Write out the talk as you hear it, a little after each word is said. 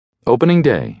Opening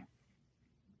day.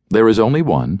 There is only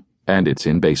one, and it's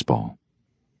in baseball.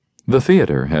 The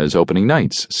theater has opening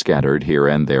nights scattered here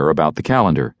and there about the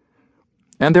calendar.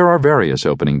 And there are various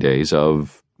opening days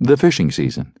of the fishing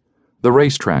season, the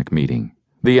racetrack meeting,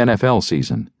 the NFL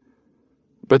season.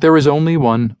 But there is only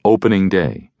one opening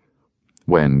day,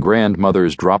 when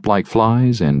grandmothers drop like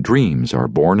flies and dreams are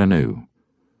born anew.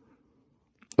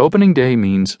 Opening day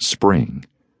means spring.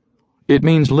 It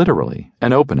means literally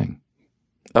an opening,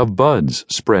 of buds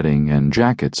spreading and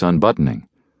jackets unbuttoning,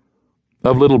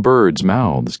 of little birds'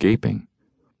 mouths gaping,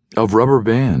 of rubber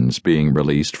bands being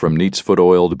released from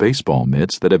neatsfoot-oiled baseball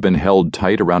mitts that have been held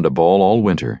tight around a ball all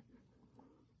winter.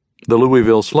 The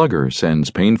Louisville Slugger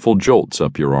sends painful jolts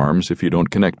up your arms if you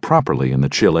don't connect properly in the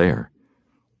chill air.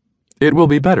 It will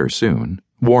be better soon,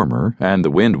 warmer, and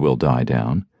the wind will die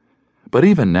down. But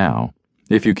even now,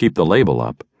 if you keep the label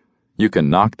up, you can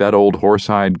knock that old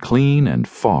horsehide clean and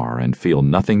far and feel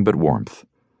nothing but warmth.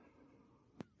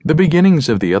 The beginnings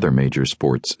of the other major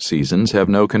sports seasons have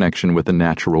no connection with the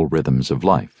natural rhythms of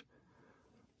life.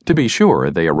 To be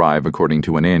sure, they arrive according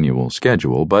to an annual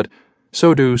schedule, but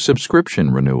so do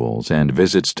subscription renewals and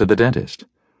visits to the dentist.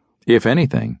 If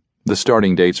anything, the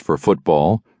starting dates for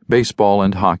football, baseball,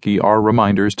 and hockey are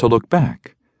reminders to look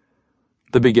back.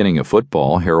 The beginning of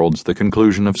football heralds the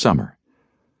conclusion of summer.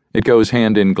 It goes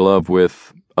hand in glove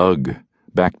with, ugh,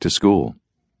 back to school.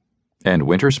 And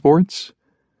winter sports?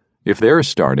 If they're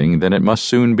starting, then it must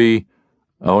soon be,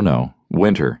 oh no,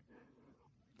 winter.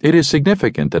 It is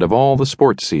significant that of all the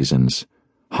sports seasons,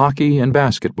 hockey and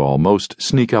basketball most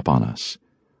sneak up on us.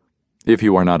 If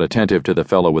you are not attentive to the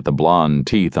fellow with the blonde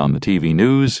teeth on the TV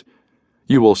news,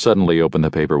 you will suddenly open the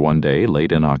paper one day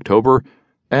late in October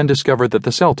and discover that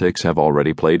the Celtics have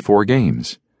already played 4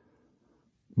 games.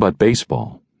 But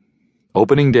baseball.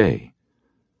 Opening day.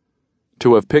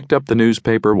 To have picked up the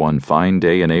newspaper one fine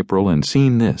day in April and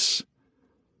seen this.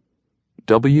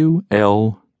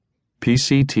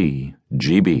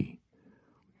 WLPCT-GB.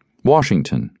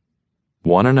 Washington,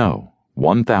 1-0,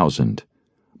 1000.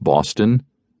 Boston,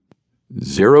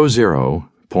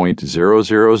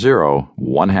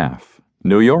 00.000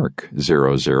 New York,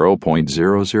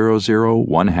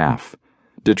 00.000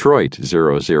 Detroit,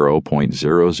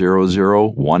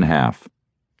 00.000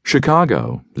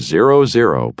 Chicago,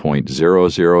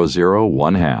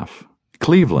 00.000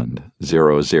 Cleveland,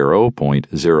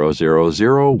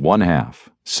 00.000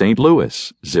 St.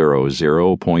 Louis,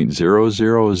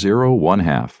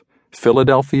 00.000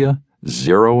 Philadelphia,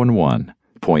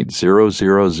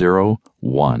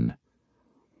 0.001.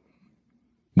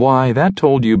 Why, that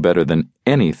told you better than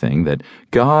anything that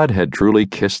God had truly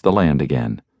kissed the land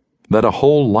again, that a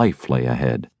whole life lay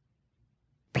ahead.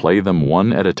 Play them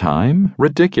one at a time?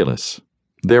 Ridiculous.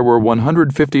 There were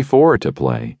 154 to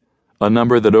play, a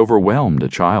number that overwhelmed a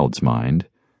child's mind.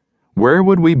 Where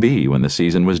would we be when the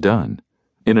season was done?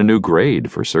 In a new grade,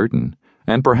 for certain,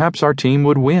 and perhaps our team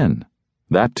would win.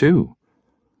 That too.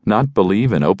 Not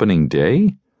believe in opening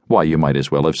day? Why, you might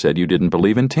as well have said you didn't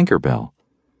believe in Tinker Bell.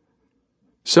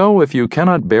 So, if you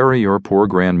cannot bury your poor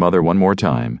grandmother one more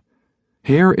time,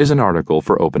 here is an article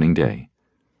for opening day.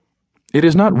 It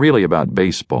is not really about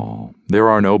baseball. There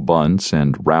are no bunts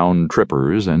and round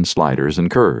trippers and sliders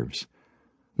and curves.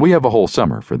 We have a whole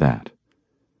summer for that.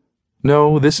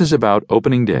 No, this is about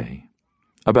opening day.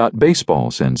 About baseball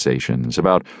sensations,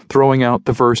 about throwing out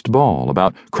the first ball,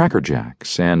 about Cracker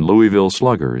Jacks and Louisville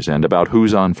Sluggers, and about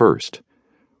who's on first.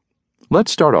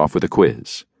 Let's start off with a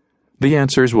quiz. The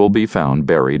answers will be found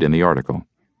buried in the article.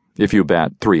 If you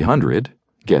bat 300,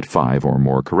 get 5 or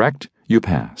more correct, you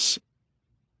pass.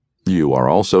 You are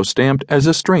also stamped as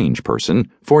a strange person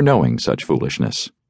for knowing such foolishness.